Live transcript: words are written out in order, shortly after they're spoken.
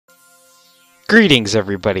Greetings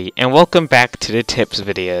everybody, and welcome back to the tips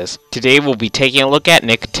videos. Today we'll be taking a look at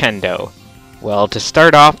Nicktendo. Well, to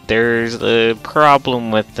start off, there's a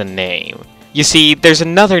problem with the name. You see, there's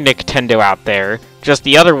another Nicktendo out there, just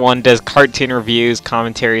the other one does cartoon reviews,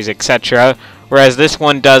 commentaries, etc., whereas this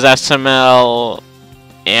one does SML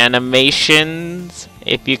animations,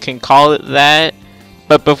 if you can call it that.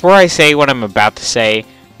 But before I say what I'm about to say,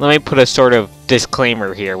 let me put a sort of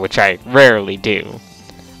disclaimer here, which I rarely do.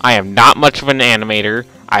 I am not much of an animator.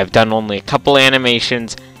 I've done only a couple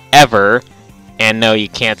animations ever, and no, you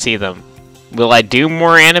can't see them. Will I do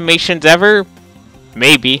more animations ever?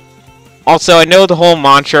 Maybe. Also, I know the whole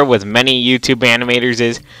mantra with many YouTube animators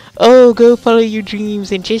is, oh, go follow your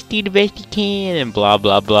dreams and just do the best you can, and blah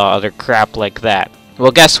blah blah, other crap like that.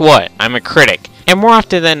 Well, guess what? I'm a critic. And more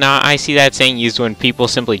often than not, I see that saying used when people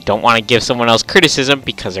simply don't want to give someone else criticism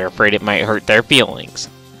because they're afraid it might hurt their feelings.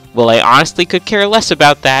 Well, I honestly could care less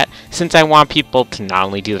about that, since I want people to not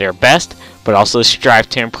only do their best, but also strive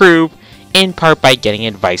to improve, in part by getting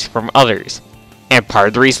advice from others. And part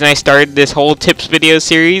of the reason I started this whole tips video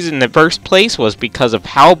series in the first place was because of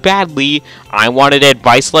how badly I wanted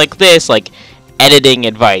advice like this, like editing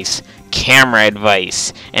advice, camera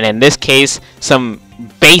advice, and in this case, some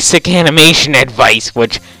basic animation advice,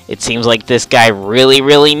 which it seems like this guy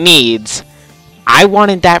really needs. I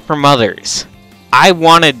wanted that from others. I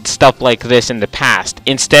wanted stuff like this in the past,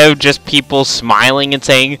 instead of just people smiling and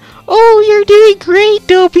saying, oh, you're doing great,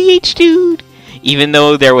 dabhdude, even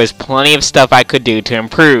though there was plenty of stuff I could do to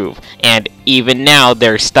improve, and even now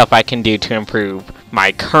there's stuff I can do to improve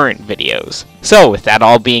my current videos. So with that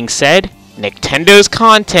all being said, Nicktendo's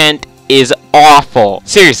content is awful.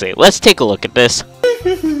 Seriously, let's take a look at this.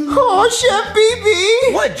 Oh, Chef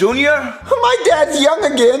BB! What, Junior? My dad's young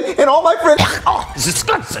again, and all my friends. Oh, it's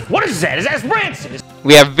disgusting. What is that? Is that rancid?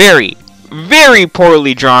 We have very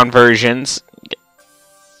poorly drawn versions.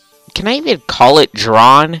 Can I even call it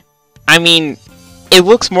drawn? I mean, it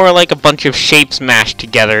looks more like a bunch of shapes mashed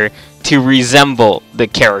together to resemble the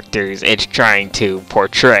characters it's trying to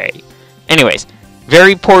portray. Anyways,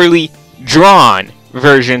 very poorly drawn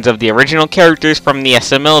versions of the original characters from the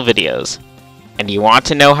SML videos. And you want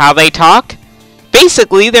to know how they talk?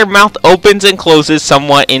 Basically, their mouth opens and closes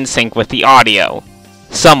somewhat in sync with the audio.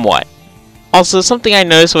 Somewhat. Also, something I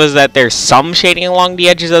noticed was that there's some shading along the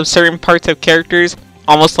edges of certain parts of characters,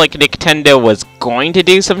 almost like Nicktendo was going to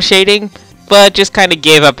do some shading, but just kind of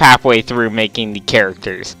gave up halfway through making the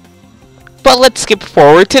characters. But let's skip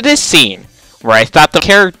forward to this scene, where I thought the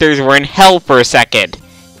characters were in hell for a second,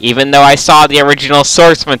 even though I saw the original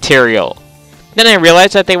source material. Then I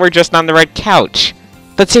realized that they were just on the red couch.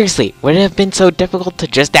 But seriously, would it have been so difficult to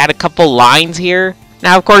just add a couple lines here?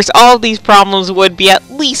 Now, of course, all of these problems would be at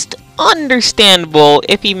least understandable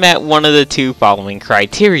if he met one of the two following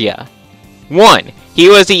criteria. 1. He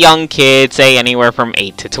was a young kid, say anywhere from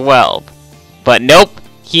 8 to 12. But nope,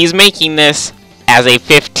 he's making this as a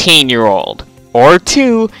 15-year-old. Or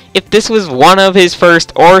 2, if this was one of his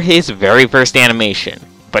first or his very first animation.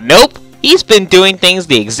 But nope, he's been doing things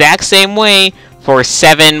the exact same way for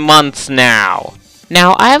 7 months now.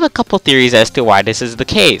 Now, I have a couple theories as to why this is the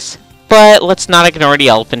case, but let's not ignore the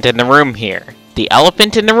elephant in the room here. The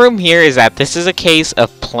elephant in the room here is that this is a case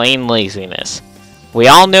of plain laziness. We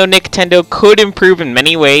all know Nicktendo could improve in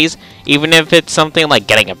many ways, even if it's something like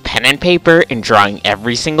getting a pen and paper and drawing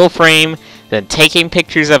every single frame, then taking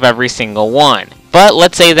pictures of every single one. But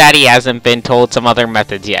let's say that he hasn't been told some other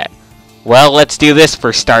methods yet. Well, let's do this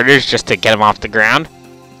for starters just to get him off the ground.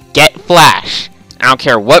 Get Flash. I don't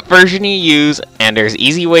care what version you use, and there's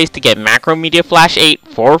easy ways to get Macromedia Flash 8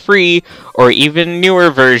 for free, or even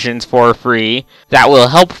newer versions for free, that will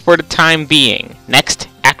help for the time being. Next,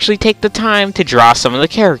 actually take the time to draw some of the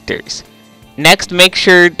characters. Next, make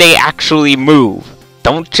sure they actually move.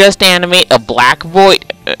 Don't just animate a black void,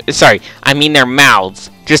 their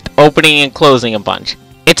mouths, just opening and closing a bunch.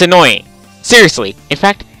 It's annoying. Seriously, in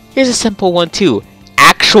fact, here's a simple one too.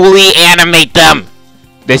 Actually animate them!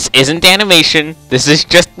 This isn't animation, this is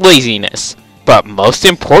just laziness. But most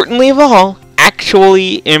importantly of all,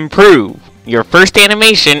 actually improve. Your first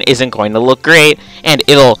animation isn't going to look great, and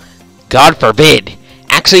it'll, God forbid,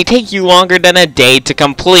 actually take you longer than a day to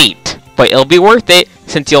complete. But it'll be worth it,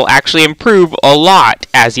 since you'll actually improve a lot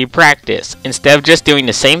as you practice, instead of just doing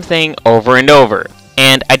the same thing over and over.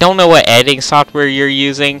 And I don't know what editing software you're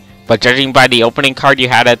using, but judging by the opening card you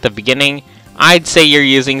had at the beginning, I'd say you're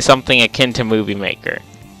using something akin to Movie Maker.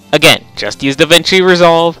 Again, just use DaVinci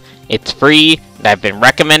Resolve, it's free, and I've been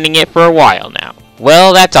recommending it for a while now.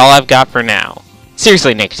 Well, that's all I've got for now.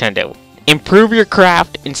 Seriously, Nicktendo, improve your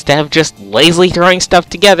craft instead of just lazily throwing stuff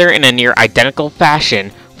together in a near identical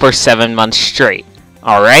fashion for 7 months straight.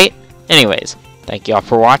 Alright? Anyways, thank you all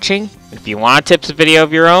for watching. If you want a tips video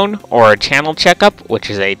of your own, or a channel checkup, which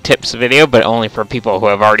is a tips video but only for people who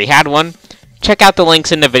have already had one, check out the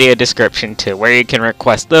links in the video description to where you can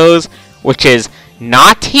request those, which is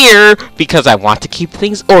not here because I want to keep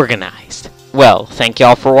things organized. Well, thank you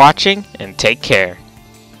all for watching, and take care.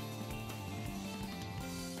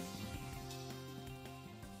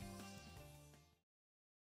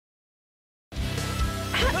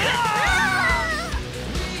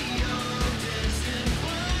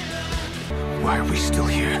 Why are we still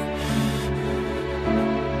here?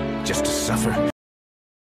 Just to suffer?